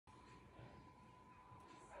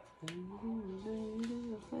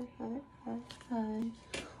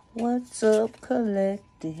What's up,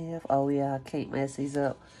 collective? Oh, yeah, I can't mess these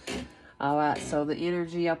up. All right, so the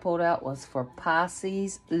energy I pulled out was for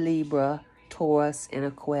Pisces, Libra, Taurus, and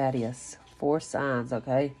Aquarius. 4 signs,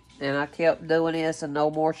 okay? And I kept doing this and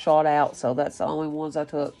no more shot out, so that's the only ones I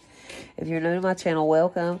took. If you're new to my channel,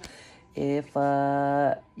 welcome. If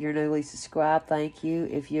you're newly subscribed, thank you.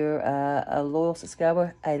 If you're a loyal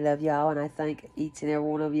subscriber, I love y'all, and I thank each and every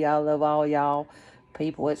one of y'all. I love all y'all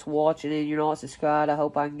people that's watching and you're not subscribed. I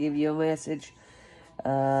hope I can give you a message.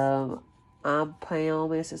 I'm Pam.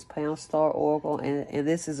 This is Pam Star Oracle, and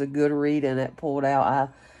this is a good reading that pulled out.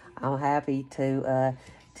 I'm happy to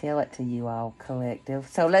tell it to you all, collective.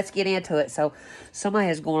 So let's get into it. So somebody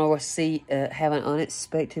is going over to see, have an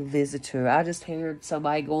unexpected visitor. I just heard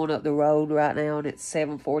somebody going up the road right now, and it's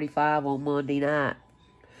 7:45 on Monday night.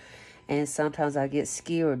 And sometimes I get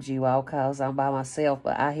scared, you all, because I'm by myself.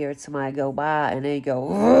 But I hear somebody go by, and they go,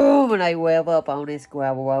 vroom, and they rev up on this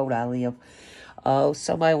gravel road I live. Oh,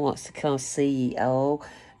 somebody wants to come see you. Oh,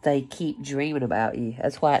 they keep dreaming about you.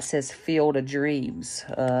 That's why it says Field of Dreams.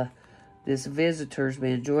 This visitor's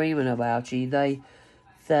been dreaming about you.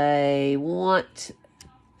 They want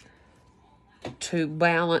to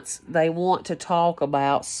balance. They want to talk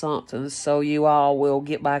about something, so you all will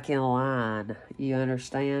get back in line. You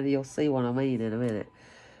understand? You'll see what I mean in a minute.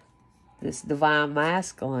 This divine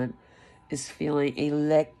masculine is feeling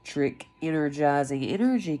electric, energizing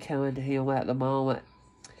energy coming to him at the moment.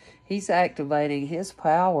 He's activating his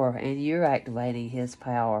power, and you're activating his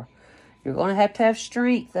power. You're going to have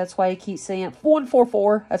strength. That's why you keep seeing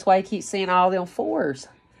 144. That's why you keep seeing all them 4s.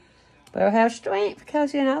 Better have strength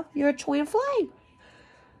because, you know, you're a twin flame.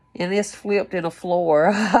 And this flipped in the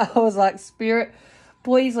floor. I was like, Spirit,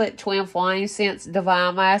 please let twin flame sense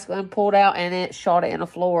divine masculine pulled out, and it shot it in the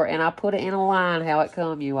floor. And I put it in a line how it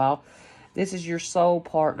come, you all. This is your soul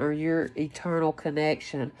partner, your eternal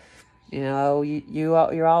connection. You know,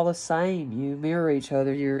 you're all the same. You mirror each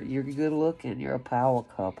other. You're good looking. You're a power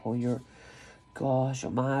couple. Gosh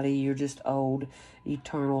almighty, you're just old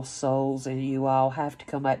eternal souls, and you all have to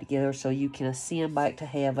come back together so you can ascend back to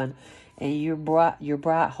heaven. And your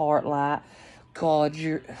bright heart light, God,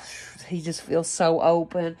 he just feels so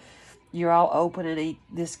open. You're all open in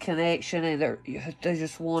this connection, and they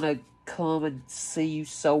just want to come and see you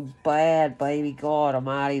so bad, baby. God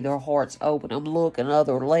almighty, their hearts open. I'm looking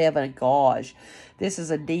other 11. Gosh, this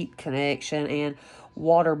is a deep connection, and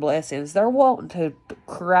water blessings. They're wanting to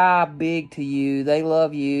cry big to you. They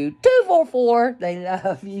love you. 244. They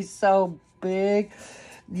love you so big.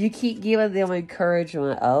 You keep giving them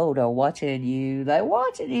encouragement. Oh, they're watching you. They're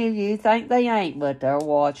watching you. You think they ain't, but they're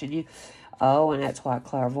watching you. Oh, and that's why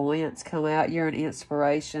clairvoyance come out. You're an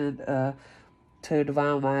inspiration to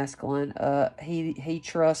divine masculine. He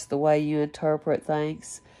trusts the way you interpret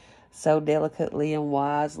things so delicately and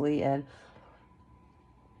wisely, and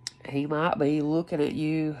he might be looking at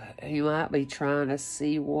you. He might be trying to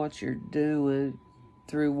see what you're doing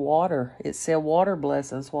through water. It said water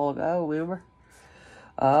blessings a while ago, remember?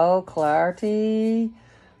 Oh, clarity.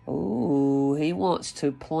 Ooh, he wants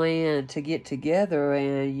to plan to get together,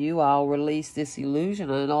 and you all release this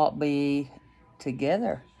illusion of not be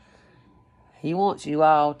together. He wants you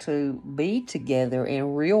all to be together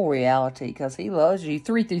in real reality because he loves you.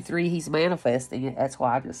 333, he's manifesting it. That's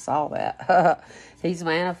why I just saw that. He's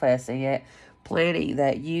manifesting it, planning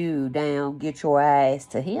that you down, get your ass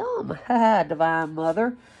to him. Divine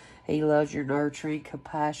Mother. He loves your nurturing,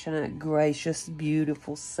 compassionate, gracious,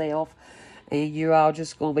 beautiful self. And you're all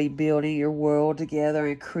just going to be building your world together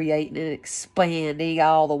and creating and expanding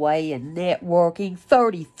all the way and networking.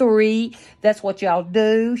 33, that's what y'all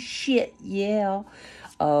do. Shit, yeah.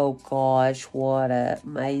 Oh, gosh, what an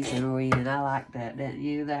amazing reading. I like that, didn't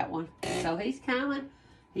you, that one? So he's coming.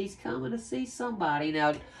 He's coming to see somebody.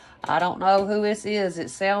 Now, I don't know who this is. It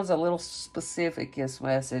sounds a little specific, this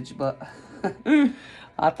message, but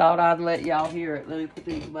I thought I'd let y'all hear it. Let me put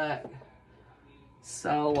these back.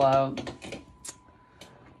 So,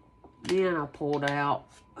 then I pulled out,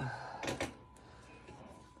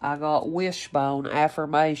 I got wishbone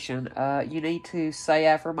affirmation. You need to say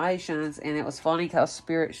affirmations, and it was funny because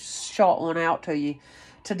Spirit shot one out to you.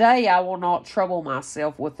 Today I will not trouble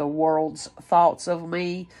myself with the world's thoughts of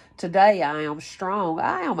me. Today I am strong.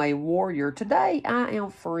 I am a warrior. Today I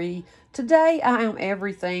am free. Today I am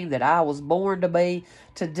everything that I was born to be.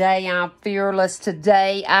 Today I'm fearless.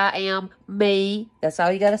 Today I am me. That's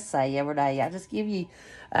all you got to say every day. I just give you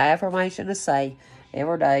an affirmation to say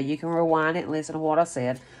every day. You can rewind it and listen to what I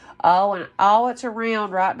said. Oh, and all that's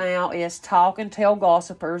around right now is talk and tell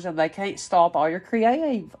gossipers, and they can't stop all your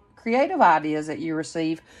creative ideas that you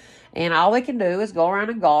receive. And all they can do is go around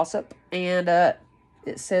and gossip. And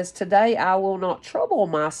it says, today I will not trouble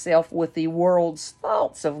myself with the world's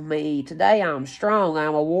thoughts of me. Today I'm strong.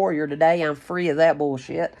 I'm a warrior. Today I'm free of that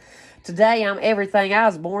bullshit. Today I'm everything I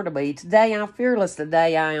was born to be. Today I'm fearless.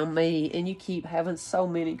 Today I am me. And you keep having so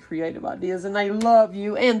many creative ideas. And they love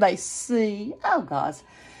you. And they see. Oh, gosh.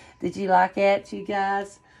 Did you like that, you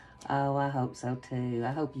guys? Oh, I hope so, too.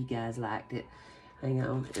 I hope you guys liked it. Hang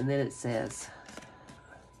on. And then it says,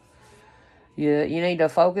 you need to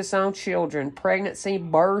focus on children, pregnancy,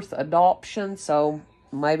 birth, adoption. So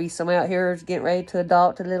maybe some out here is getting ready to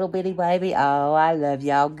adopt a little bitty baby. Oh, I love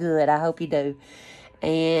y'all. Good. I hope you do.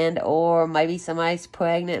 And or maybe somebody's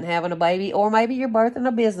pregnant and having a baby, or maybe you're birthing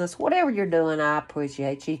a business. Whatever you're doing, I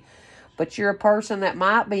appreciate you. But you're a person that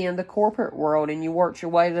might be in the corporate world and you worked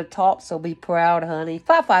your way to the top, so be proud, honey.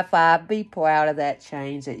 555, be proud of that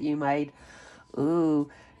change that you made. Ooh,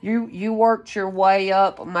 you worked your way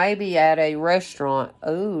up maybe at a restaurant.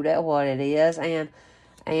 Ooh, that's what it is. And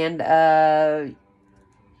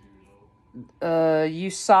you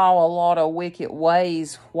saw a lot of wicked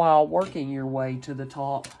ways while working your way to the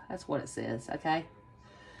top. That's what it says, okay?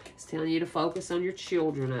 It's telling you to focus on your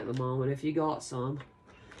children at the moment if you got some.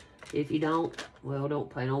 If you don't, well, don't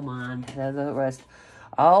pay no mind to the rest.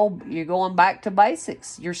 Oh, you're going back to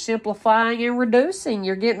basics. You're simplifying and reducing.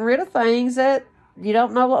 You're getting rid of things that you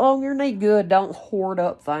don't no longer need. Good. Don't hoard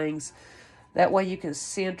up things. That way you can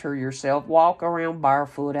center yourself. Walk around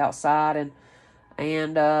barefoot outside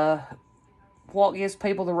and what gives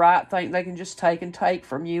people the right thing they can just take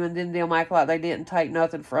from you, and then they'll act like they didn't take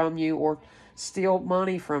nothing from you or steal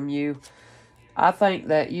money from you. I think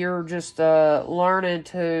that you're just learning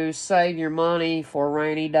to save your money for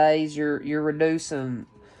rainy days. You're reducing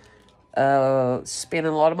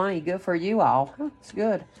spending a lot of money. Good for you all. It's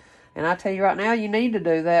good. And I tell you right now, you need to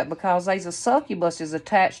do that because there's a succubus is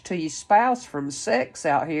attached to your spouse from sex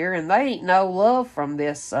out here, and they ain't no love from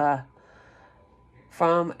this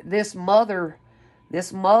mother.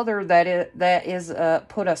 This mother that is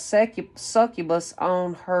put a succubus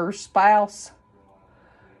on her spouse.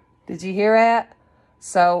 Did you hear that?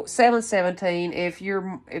 So 717. If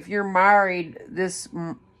you're married, this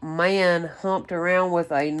man humped around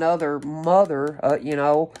with another mother.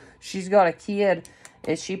 She's got a kid,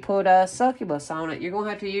 and she put a succubus on it. You're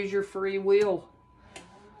gonna have to use your free will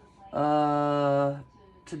to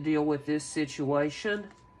deal with this situation.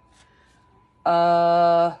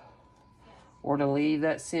 Or to leave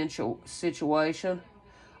that situation.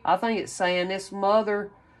 I think it's saying this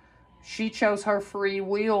mother, she chose her free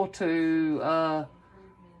will to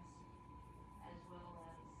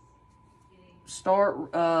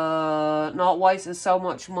start not wasting so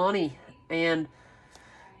much money. And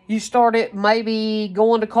you started maybe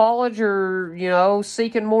going to college or,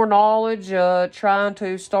 seeking more knowledge, trying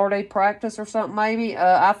to start a practice or something maybe.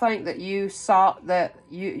 I think that you saw that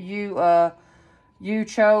you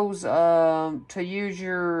chose to use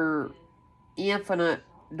your infinite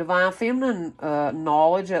divine feminine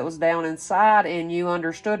knowledge that was down inside, and you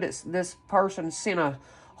understood that this person sent a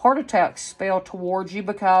heart attack spell towards you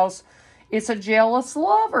because it's a jealous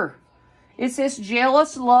lover. It's this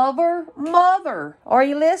jealous lover mother. Are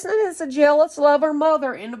you listening? It's a jealous lover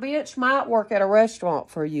mother, and the bitch might work at a restaurant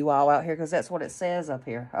for you all out here because that's what it says up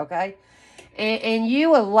here, okay? And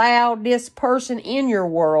you allowed this person in your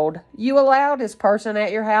world. You allowed this person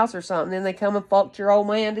at your house or something. Then they come and fucked your old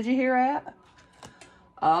man. Did you hear that?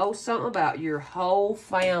 Oh, something about your whole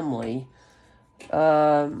family.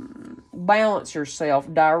 Balance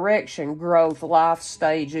yourself. Direction, growth, life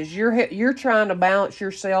stages. You're trying to balance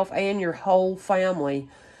yourself and your whole family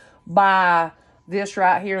by this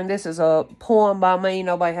right here. And this is a poem by me.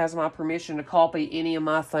 Nobody has my permission to copy any of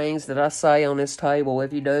my things that I say on this table.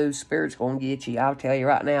 If you do, Spirit's going to get you. I'll tell you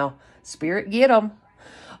right now. Spirit, get them.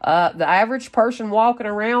 The average person walking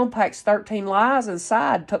around packs 13 lies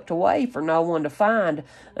inside, tucked away for no one to find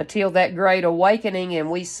until that great awakening, and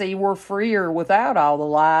we see we're freer without all the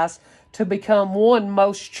lies to become one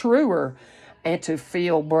most truer and to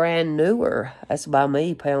feel brand newer. That's by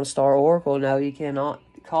me, Pound Star Oracle. No, you cannot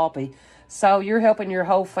copy. So you're helping your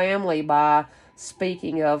whole family by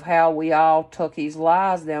speaking of how we all took these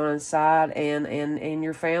lies down inside, and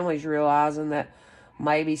your family's realizing that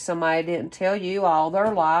maybe somebody didn't tell you all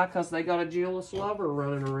their lie because they got a jealous lover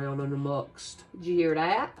running around in the mucks. Did you hear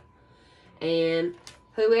that? And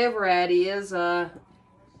whoever that is,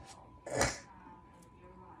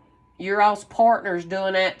 your all's partner's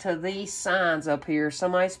doing that to these signs up here.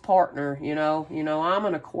 Somebody's partner, I'm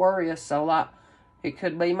an Aquarius, so it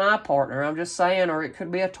could be my partner. I'm just saying, or it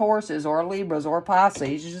could be a Taurus's or a Libra's or a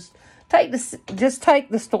Pisces. Just just take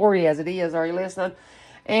the story as it is. Are you listening?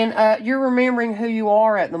 And you're remembering who you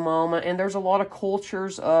are at the moment. And there's a lot of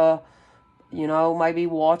cultures, you know, maybe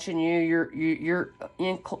watching you. You're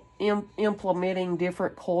implementing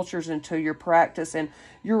different cultures into your practice, and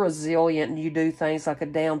you're resilient, and you do things like a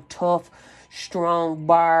damn tough, strong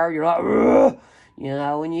bear. You're like, ugh! You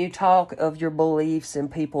know, when you talk of your beliefs,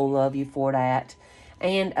 and people love you for that.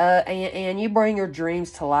 And you bring your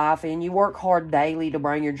dreams to life, and you work hard daily to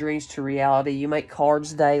bring your dreams to reality. You make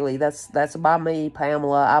cards daily. That's by me,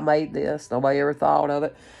 Pamela. I made this. Nobody ever thought of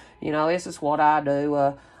it. You know, this is what I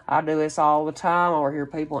do. I do this all the time. Over here,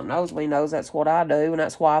 people that knows me knows that's what I do, and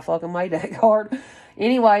that's why I fucking made that card.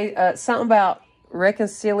 Anyway, something about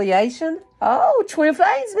reconciliation. Oh, twin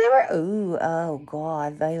flames, remember? Ooh, oh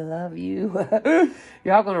God, they love you.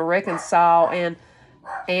 Y'all gonna reconcile,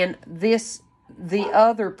 and the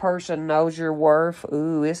other person knows your worth.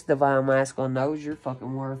 Ooh, it's divine masculine knows your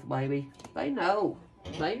fucking worth, baby. They know.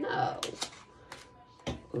 They know.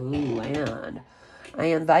 Ooh,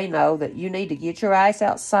 and they know that you need to get your ass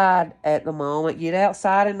outside at the moment. Get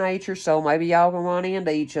outside in nature, so maybe y'all can run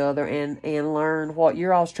into each other and learn what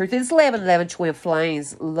your all's truth is. 1111 Twin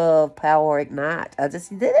Flames, love, power, ignite. I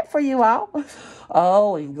just did it for you all.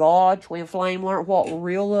 Oh, and God, Twin Flame learned what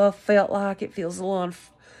real love felt like. It feels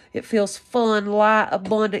fun, light,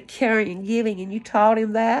 abundant, caring, giving, and you taught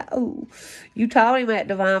him that. Oh, you taught him that,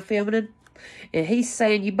 Divine Feminine. And he's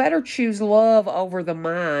saying you better choose love over the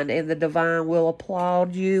mind, and the divine will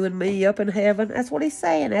applaud you and me up in heaven. That's what he's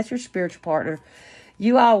saying. That's your spiritual partner.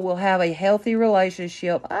 You all will have a healthy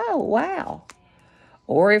relationship. Oh, wow.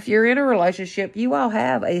 Or if you're in a relationship, you all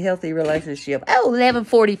have a healthy relationship. Oh,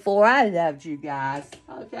 1144. I loved you guys.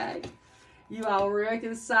 Okay. You all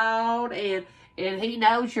reconciled, and he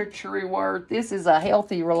knows your true worth. This is a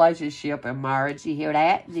healthy relationship and marriage. You hear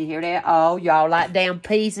that? You hear that? Oh, y'all like damn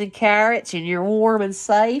peas and carrots, and you're warm and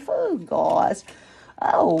safe. Oh, gosh.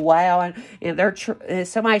 Oh, wow. And they're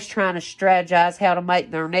somebody's trying to strategize how to make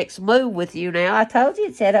their next move with you now. I told you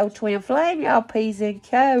it's that old twin flame, y'all peas and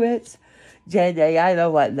carrots. JD, I know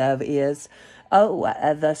what love is. Oh,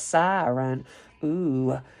 the siren.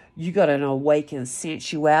 Ooh, you got an awakened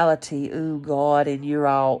sensuality. Ooh, God, and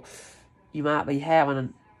you might be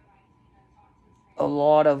having a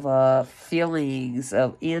lot of feelings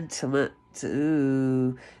of intimate,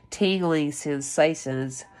 tingling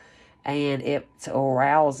sensations, and it's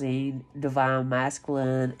arousing divine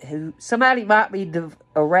masculine. Somebody might be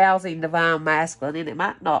arousing divine masculine, and it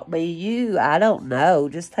might not be you. I don't know.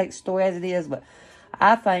 Just take the story as it is, but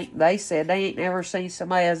I think they said they ain't never seen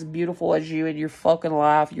somebody as beautiful as you in your fucking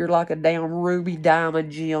life. You're like a damn ruby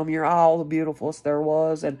diamond gem. You're all the beautifulest there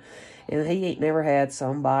was, and he ain't never had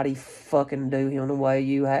somebody fucking do him the way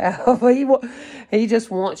you have. He just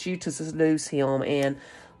wants you to seduce him and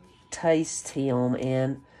taste him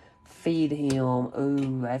and feed him.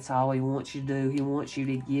 Ooh, that's all he wants you to do. He wants you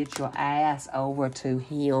to get your ass over to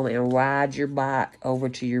him and ride your bike over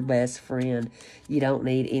to your best friend. You don't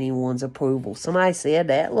need anyone's approval. Somebody said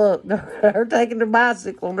that. Look, they're taking the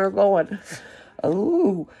bicycle and they're going,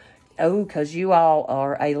 ooh, because you all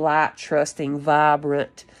are a light, trusting,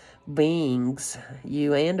 vibrant beings,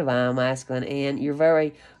 you and divine masculine, and you're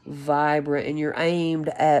very vibrant, and you're aimed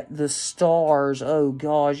at the stars. Oh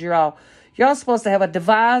gosh, you're all supposed to have a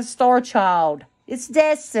divine star child. It's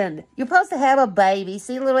destined. You're supposed to have a baby.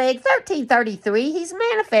 See, little egg 1333, he's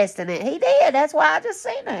manifesting it. He did. That's why I just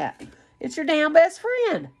seen that. It's your damn best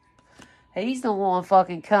friend. He's the one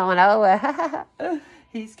fucking coming over.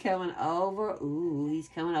 He's coming over. Ooh, he's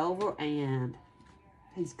coming over, and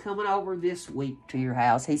he's coming over this week to your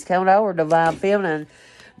house. He's coming over, Divine Feminine.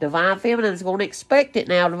 Divine Feminine's going to expect it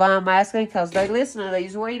now, Divine Masculine, because they listen to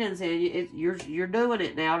these readings, and you're doing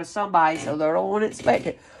it now to somebody, so they don't want to expect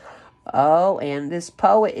it. Oh, and this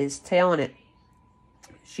poet is telling it.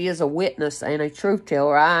 She is a witness and a truth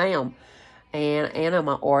teller. I am. And I'm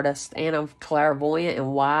an artist, and I'm clairvoyant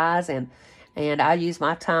and wise, and I use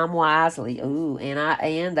my time wisely. Ooh,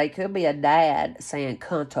 and they could be a dad saying,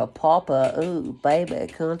 "Come to Papa." Ooh,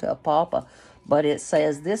 baby, come to Papa. But it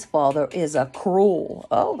says this father is a cruel.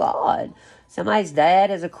 Oh God, somebody's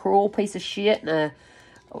dad is a cruel piece of shit, and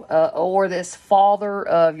or this father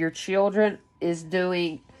of your children is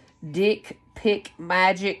doing dick pic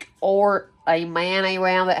magic, or a man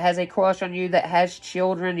around that has a crush on you that has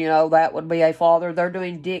children. You know, that would be a father. They're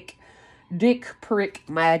doing dick prick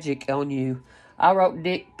magic on you. I wrote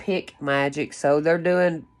dick pic magic, so they're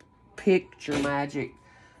doing picture magic,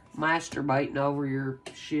 masturbating over your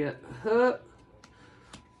shit.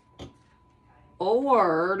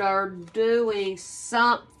 Or they're doing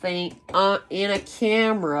something in a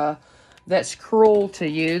camera that's cruel to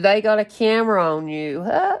you. They got a camera on you.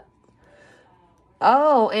 Huh?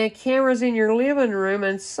 Oh, and cameras in your living room,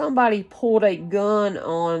 and somebody pulled a gun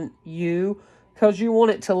on you because you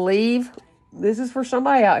want it to leave. This is for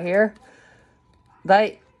somebody out here.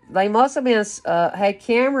 They must have been had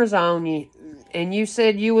cameras on you, and you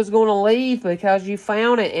said you was going to leave because you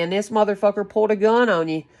found it, and this motherfucker pulled a gun on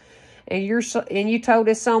you, and you told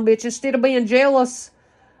this son of a bitch, instead of being jealous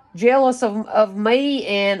of me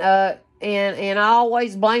and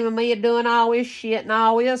always blaming me and doing all this shit and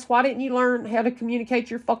all this, why didn't you learn how to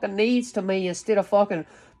communicate your fucking needs to me instead of fucking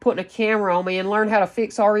putting a camera on me, and learn how to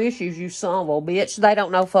fix our issues, you son of a bitch? They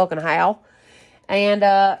don't know fucking how. And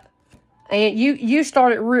you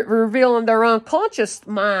started revealing their unconscious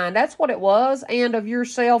mind. That's what it was, and of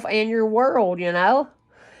yourself and your world, you know.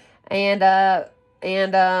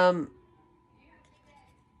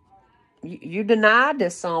 You denied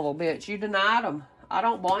this son of a bitch. You denied them. I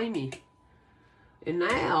don't blame you. And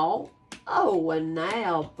now,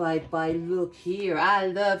 baby, look here. I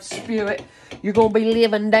love spirit. You're going to be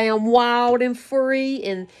living down wild and free.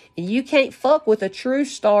 And you can't fuck with a true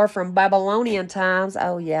star from Babylonian times.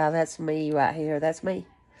 Oh, yeah, that's me right here. That's me.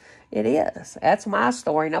 It is. That's my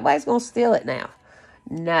story. Nobody's going to steal it now.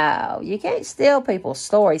 No, you can't steal people's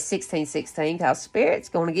stories, 1616, because Spirit's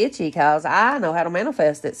going to get you, because I know how to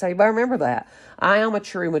manifest it. So you better remember that. I am a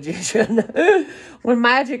true magician. When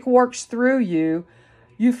magic works through you,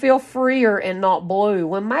 you feel freer and not blue.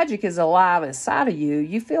 When magic is alive inside of you,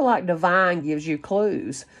 you feel like divine gives you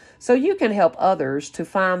clues. So you can help others to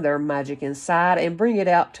find their magic inside and bring it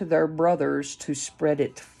out to their brothers to spread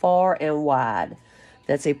it far and wide.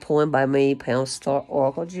 That's a poem by me, Pound Star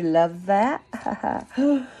Oracle. Did you love that?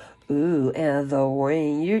 Ooh, and the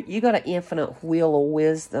ring. You got an infinite wheel of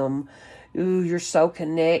wisdom. Ooh, you're so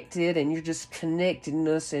connected, and you're just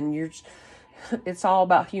connectedness, and it's all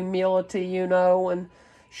about humility, you know, and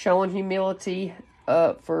showing humility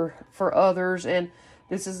for others. And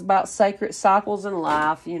this is about sacred cycles in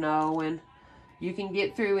life, you know, and you can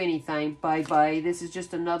get through anything, baby. This is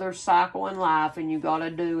just another cycle in life, and you got to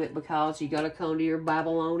do it because you got to come to your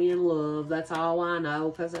Babylonian love. That's all I know,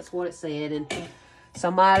 because that's what it said. And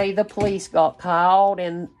the police got called,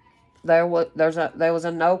 and there was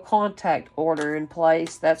a no contact order in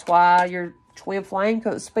place. That's why your twin flame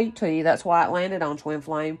couldn't speak to you. That's why it landed on twin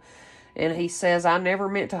flame. And he says, I never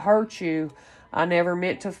meant to hurt you. I never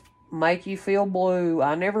meant to make you feel blue.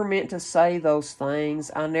 I never meant to say those things.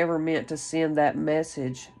 I never meant to send that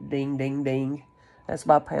message. Ding, ding, ding. That's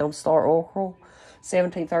by Pound Star Oracle,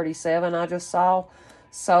 1737, I just saw.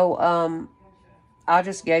 So, I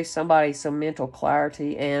just gave somebody some mental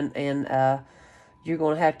clarity, and you're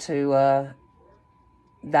going to have to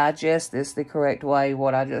digest this the correct way,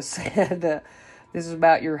 what I just said. This is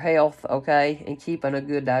about your health, okay, and keeping a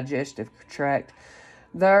good digestive tract.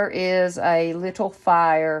 There is a little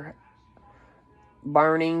fire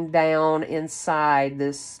burning down inside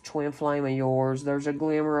this twin flame of yours. There's a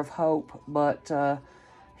glimmer of hope, but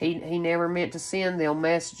he never meant to send them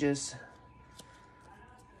messages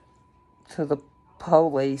to the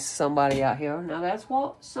police, somebody out here. Now, that's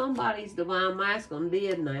what somebody's divine masculine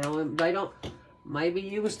did now. And they don't, maybe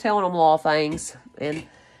you was telling them a lot of things, and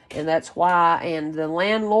that's why. And the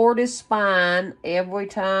landlord is spying every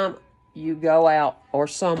time you go out, or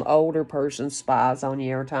some older person spies on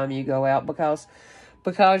you every time you go out, because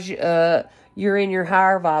you're in your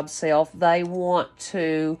higher vibe self. They want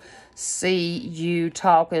to see you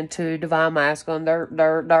talking to divine masculine.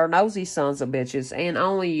 They're nosy sons of bitches, and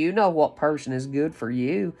only you know what person is good for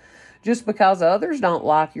you. Just because others don't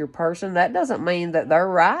like your person, that doesn't mean that they're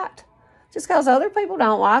right. Just because other people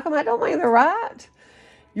don't like them, that don't mean they're right.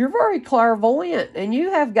 You're very clairvoyant, and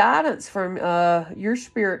you have guidance from your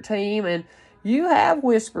spirit team, and you have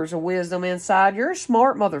whispers of wisdom inside. You're a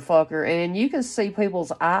smart motherfucker, and you can see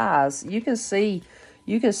people's eyes. You can see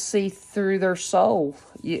through their soul.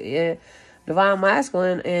 Divine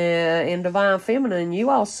masculine and divine feminine, you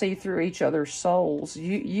all see through each other's souls.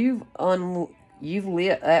 You've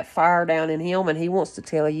lit that fire down in him, and he wants to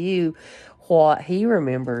tell you what he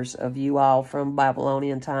remembers of you all from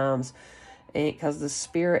Babylonian times. And because the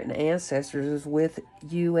spirit and ancestors is with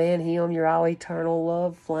you and him, you're all eternal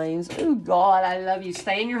love flames. Oh, God, I love you.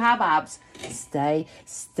 Stay in your high vibes. Stay.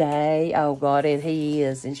 Oh, God, and he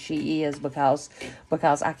is, and she is, because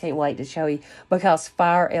I can't wait to show you. Because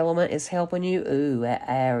fire element is helping you. Ooh,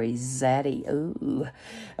 Aries, Zaddy. Ooh,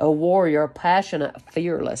 a warrior, passionate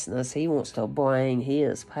fearlessness. He wants to bring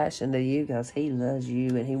his passion to you because he loves you,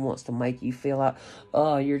 and he wants to make you feel like,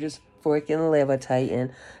 oh, you're just freaking levitating.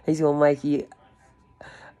 He's gonna make you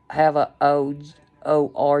have a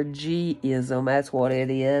orgism. That's what it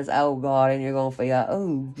is. Oh, God. And you're going to feel,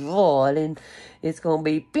 oh, God. And it's going to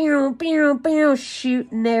be pew, pew, pew,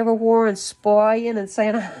 shooting everywhere and spraying and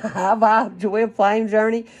saying, high vibe, joy, flame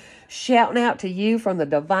journey. Shouting out to you from the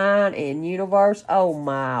divine and universe. Oh,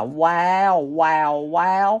 my. Wow, wow,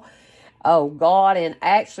 wow. Oh, God. And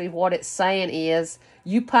actually what it's saying is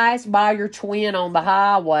you passed by your twin on the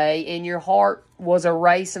highway and your heart was a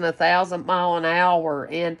racing 1,000 miles an hour.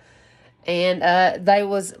 And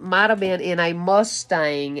they might have been in a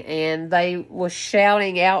Mustang, and they was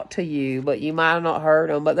shouting out to you, but you might have not heard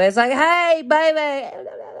them. But they're like, "Hey, baby!"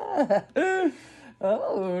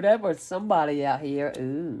 Oh, that was somebody out here.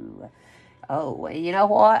 Ooh. Oh, you know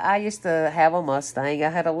what? I used to have a Mustang. I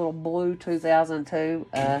had a little blue 2002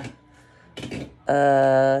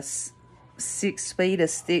 6-speed, a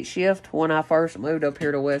stick shift when I first moved up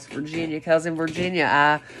here to West Virginia. Because in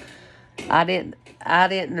Virginia, I didn't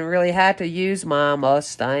really have to use my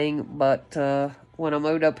Mustang, but when I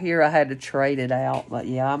moved up here, I had to trade it out. But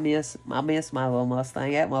yeah, I miss my little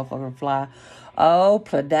Mustang. That motherfucker fly. Oh,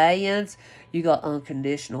 Pleiadians, you got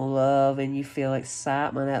unconditional love, and you feel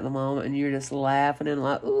excitement at the moment, and you're just laughing and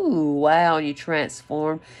like, ooh, wow, and you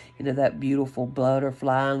transform into that beautiful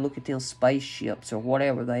butterfly, and look at them spaceships or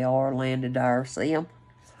whatever they are landed there. See them?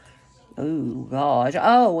 Oh, gosh.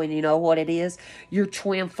 Oh, and you know what it is? Your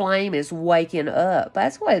twin flame is waking up.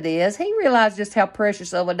 That's what it is. He realized just how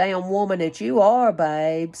precious of a damn woman that you are,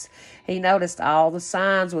 babes. He noticed all the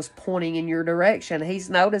signs was pointing in your direction. He's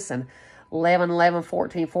noticing 11, 11,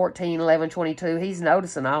 14, 14, 11, 22. He's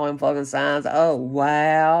noticing all them fucking signs. Oh,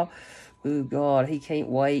 wow. Oh, God, he can't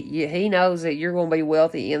wait. He knows that you're going to be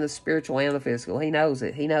wealthy in the spiritual and the physical. He knows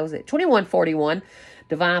it. He knows it. 2141.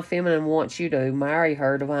 Divine Feminine wants you to marry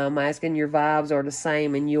her, Divine Masculine. Your vibes are the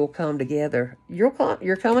same, and you'll come together. You're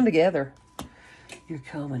coming together. You're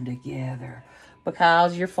coming together.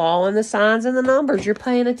 Because you're following the signs and the numbers. You're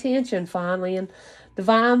paying attention, finally. And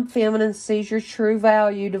Divine Feminine sees your true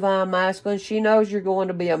value, Divine Masculine. She knows you're going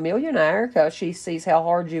to be a millionaire because she sees how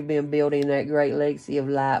hard you've been building that great legacy of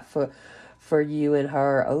life for you and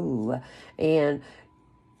her. Oh,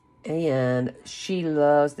 and she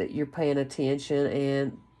loves that you're paying attention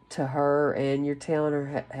and to her, and you're telling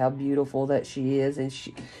her how beautiful that she is,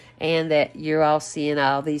 and that you're all seeing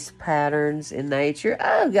all these patterns in nature.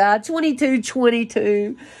 Oh, God,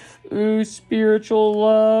 2222. Ooh, spiritual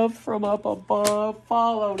love from up above.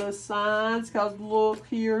 Follow the signs, because look,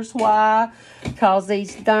 here's why. Because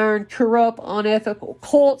these darn corrupt, unethical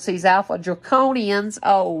cults, these alpha draconians,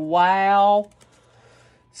 oh, wow.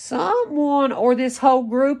 Someone or this whole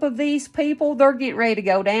group of these people, they're getting ready to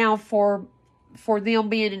go down for them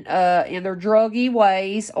being in their druggy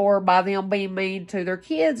ways, or by them being mean to their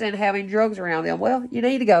kids and having drugs around them. Well, you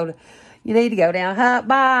need to go down.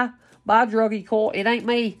 Bye, druggy cult. It ain't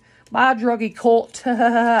me. Bye, druggy cult.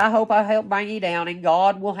 I hope I help bring you down, and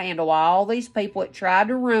God will handle all these people that tried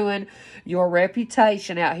to ruin your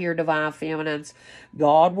reputation out here, Divine Feminines.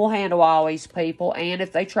 God will handle all these people, and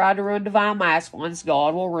if they try to ruin Divine Masculines,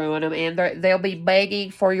 God will ruin them, and they'll be begging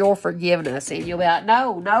for your forgiveness, and you'll be like,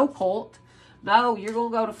 no, cult. No, you're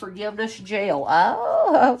going to go to forgiveness jail.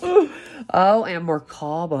 Oh, and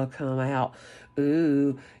Merkaba come out.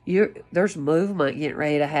 Ooh, there's movement getting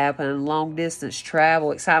ready to happen, long distance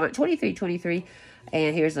travel, excitement. 2323,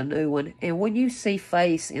 and here's a new one. And when you see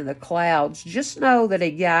face in the clouds, just know that a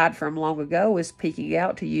guide from long ago is peeking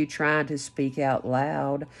out to you, trying to speak out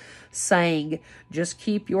loud, saying, just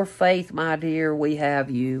keep your faith, my dear, we have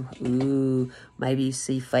you. Ooh, maybe you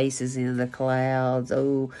see faces in the clouds.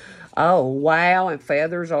 Oh, wow, and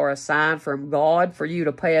feathers are a sign from God for you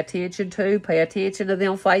to pay attention to. Pay attention to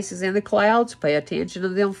them faces in the clouds. Pay attention to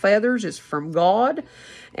them feathers. It's from God.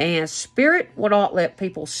 And Spirit will not let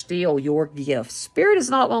people steal your gifts. Spirit is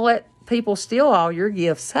not going to let people steal all your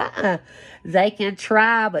gifts. They can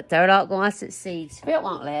try, but they're not going to succeed. Spirit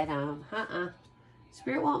won't let them.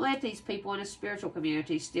 Spirit won't let these people in the spiritual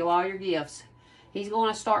community steal all your gifts. He's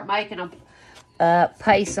going to start making them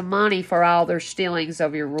pay some money for all their stealings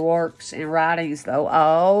of your works and writings, though.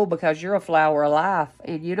 Oh, because you're a flower of life,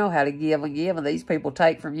 and you know how to give, and these people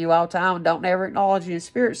take from you all the time and don't ever acknowledge you, and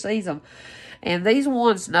Spirit sees them. And these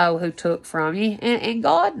ones know who took from you, and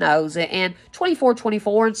God knows it. And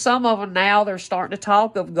 2424, and some of them now, they're starting to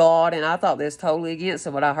talk of God, and I thought this totally against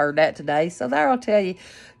them, but I heard that today. So there, I'll tell you,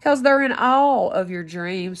 because they're in awe of your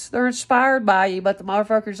dreams. They're inspired by you, but the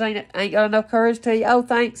motherfuckers ain't got enough courage to tell you, oh,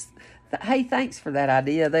 thanks. Hey, thanks for that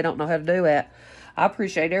idea. They don't know how to do that. I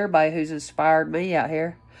appreciate everybody who's inspired me out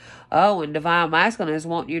here. Oh, and Divine Masculine is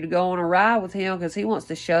wanting you to go on a ride with him because he wants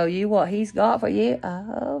to show you what he's got for you.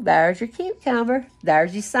 Oh, there's your cucumber.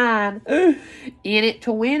 There's your sign. In it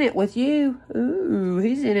to win it with you. Ooh,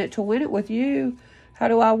 he's in it to win it with you. How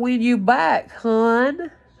do I win you back, hun?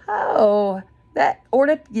 Oh, that or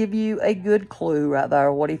to give you a good clue right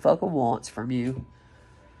there what he fucking wants from you.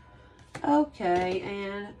 Okay,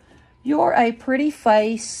 and you're a pretty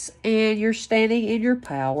face, and you're standing in your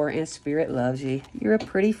power, and Spirit loves you. You're a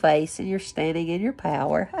pretty face, and you're standing in your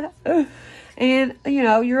power. And, you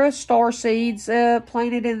know, you're a star seeds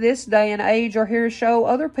planted in this day and age are here to show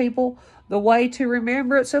other people the way to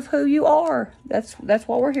remembrance of who you are. That's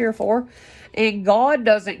what we're here for. And God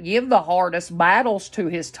doesn't give the hardest battles to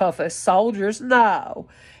his toughest soldiers. No.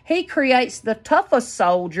 He creates the toughest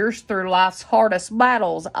soldiers through life's hardest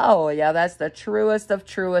battles. Oh, yeah, that's the truest of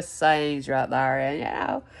truest sayings right there. And, you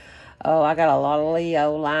know, oh, I got a lot of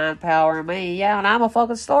Leo line power in me. Yeah, and I'm a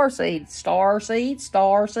fucking star seed. Star seed,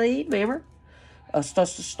 remember?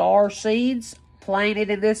 Star seeds planted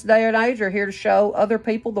in this day and age are here to show other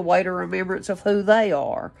people the way to remembrance of who they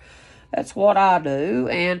are. That's what I do.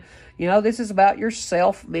 And, you know, this is about your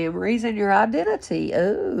self-memories and your identity.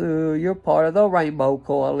 Oh, you're part of the Rainbow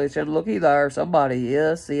Coalition. Looky there. Somebody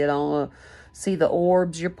is. See the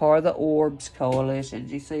orbs? You're part of the Orbs Coalition.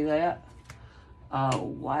 Did you see that? Oh,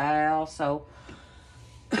 wow. So,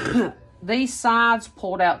 these signs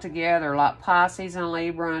pulled out together like Pisces and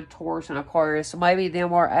Libra and Taurus and Aquarius. So maybe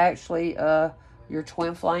them are actually your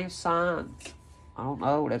twin flame signs. I don't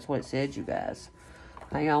know. That's what it said, you guys.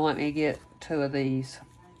 Hang on, let me get 2 of these.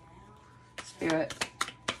 Spirit,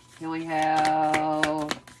 can we have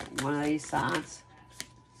one of these signs?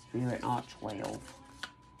 Spirit, not 12.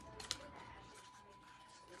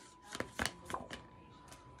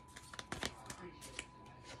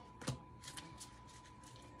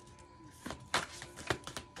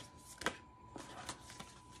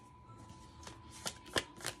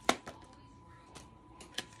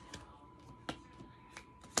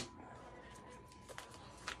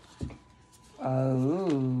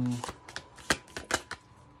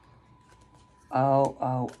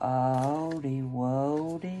 Odie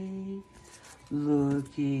Wody.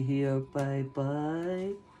 Looky here,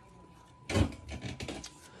 baby.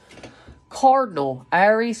 Cardinal.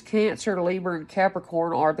 Aries, Cancer, Libra, and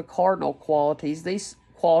Capricorn are the cardinal qualities. These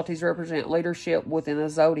qualities represent leadership within the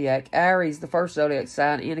zodiac. Aries, the first zodiac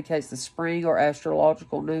sign, indicates the spring or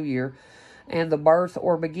astrological new year and the birth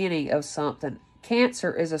or beginning of something.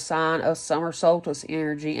 Cancer is a sign of summer solstice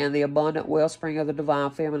energy and the abundant wellspring of the divine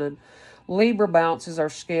feminine. Libra balances our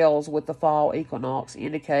scales with the fall equinox,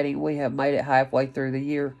 indicating we have made it halfway through the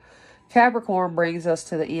year. Capricorn brings us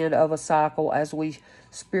to the end of a cycle as we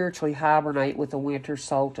spiritually hibernate with the winter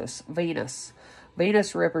solstice. Venus.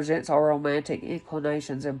 Venus represents our romantic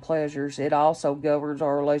inclinations and pleasures. It also governs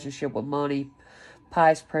our relationship with money,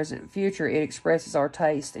 past, present, and future. It expresses our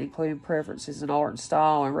taste, including preferences in art and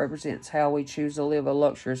style, and represents how we choose to live a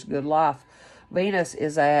luxurious, good life. Venus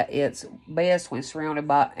is at its best when surrounded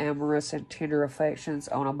by amorous and tender affections.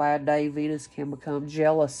 On a bad day, Venus can become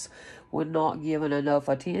jealous when not given enough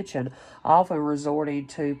attention, often resorting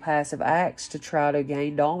to passive acts to try to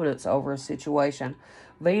gain dominance over a situation.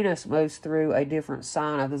 Venus moves through a different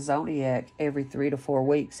sign of the zodiac every 3 to 4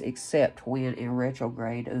 weeks, except when in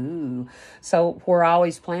retrograde. Ooh. So where all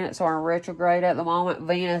these planets are in retrograde at the moment,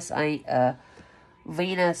 Venus ain't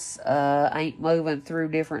moving through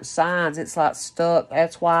different signs. It's like stuck.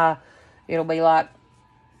 That's why it'll be like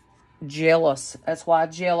jealous. That's why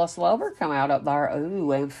jealous lover come out up there.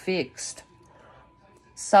 Ooh, and fixed.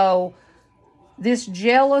 So this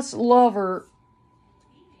jealous lover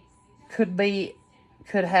could be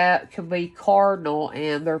cardinal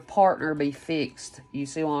and their partner be fixed. You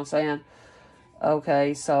see what I'm saying?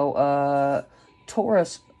 Okay, so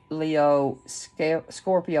Taurus, Leo,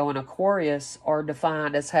 Scorpio, and Aquarius are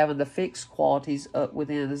defined as having the fixed qualities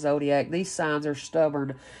within the zodiac. These signs are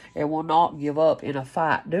stubborn and will not give up in a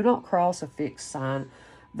fight. Do not cross a fixed sign.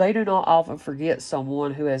 They do not often forget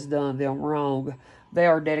someone who has done them wrong. They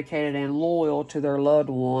are dedicated and loyal to their loved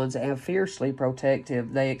ones and fiercely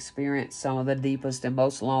protective. They experience some of the deepest and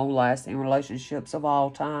most long-lasting relationships of all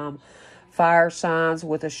time. Fire signs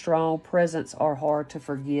with a strong presence are hard to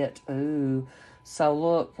forget. Ooh. So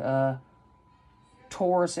look,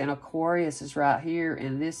 Taurus and Aquarius is right here,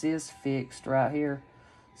 and this is fixed right here.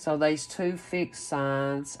 So these 2 fixed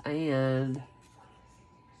signs, and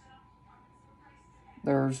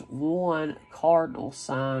there's 1 cardinal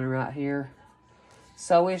sign right here.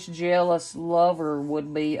 So its jealous lover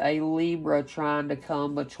would be a Libra trying to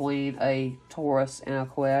come between a Taurus and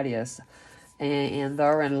Aquarius. and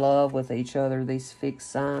they're in love with each other. These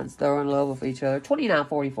fixed signs, they're in love with each other.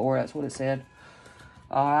 2944, that's what it said.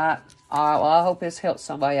 All right. All right. Well, I hope this helps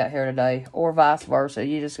somebody out here today, or vice versa.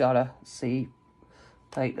 You just gotta see,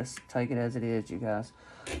 take it as it is, you guys.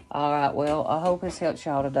 All right. Well, I hope this helps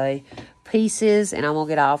y'all today. Pieces, and I'm gonna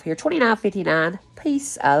get off here. 2959.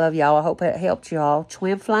 Peace. I love y'all. I hope it helped y'all.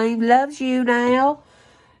 Twin Flame loves you now.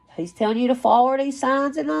 He's telling you to follow these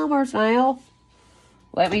signs and numbers now.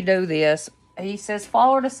 Let me do this. He says,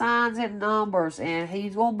 follow the signs and numbers, and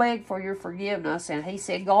he's going to beg for your forgiveness. And he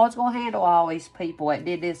said, God's going to handle all these people that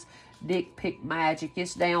did this dick pic magic.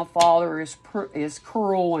 His damn father is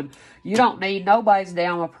cruel, and you don't need nobody's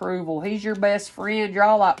damn approval. He's your best friend. You're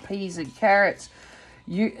all like peas and carrots.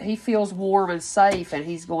 He feels warm and safe, and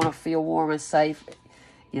he's going to feel warm and safe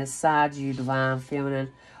inside you, Divine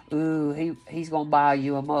Feminine. Ooh, he's going to buy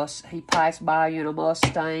you a he passed by you in a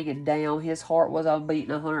Mustang, and down his heart was on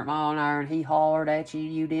beating 100 mile an hour, and he hollered at you,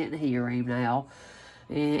 and you didn't hear him now.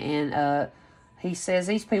 And he says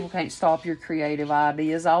these people can't stop your creative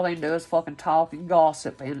ideas. All they do is fucking talk and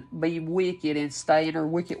gossip and be wicked and stay in their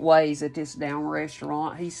wicked ways at this damn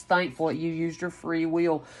restaurant. He's thankful that you used your free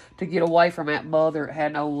will to get away from that mother that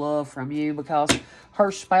had no love from you, because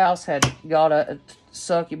her spouse had got a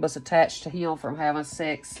succubus attached to him from having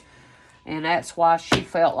sex, and that's why she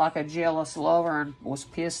felt like a jealous lover and was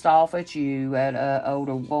pissed off at you, at an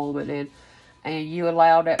older woman, and you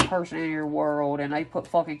allowed that person in your world, and they put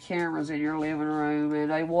fucking cameras in your living room, and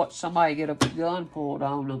they watched somebody get a gun pulled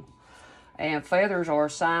on them. And feathers are a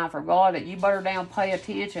sign from God that you better damn pay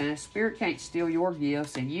attention, and Spirit can't steal your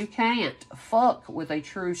gifts, and you can't fuck with a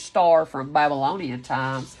true star from Babylonian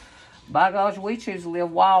times. By gosh, we choose to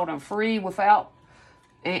live wild and free without,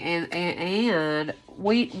 and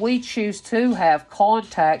we choose to have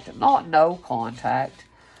contact, not no contact.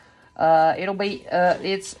 It'll be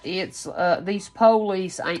these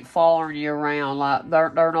police ain't following you around, like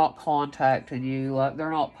they're not contacting you, like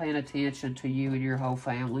they're not paying attention to you and your whole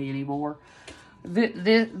family anymore.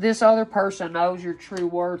 This other person knows your true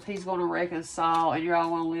worth. He's going to reconcile, and you're all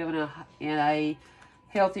going to live in a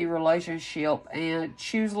healthy relationship and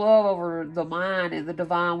choose love over the mind, and the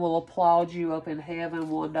divine will applaud you up in heaven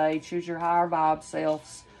one day. Choose your higher vibe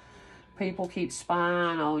selves. People keep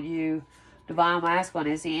spying on you. Divine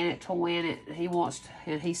Masculine is in it to win it. He wants to,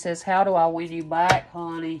 and he says, how do I win you back,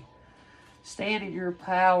 honey? Stand in your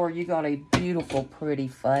power. You got a beautiful, pretty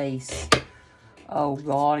face. Oh,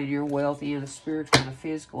 God, and you're wealthy in the spiritual and the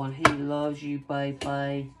physical, and he loves you,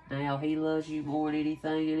 baby. Now, he loves you more than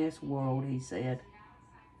anything in this world, he said.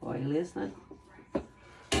 Are you listening?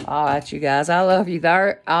 All right, you guys. I love you.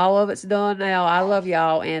 All of it's done now. I love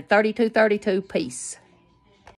y'all. And 3232, peace.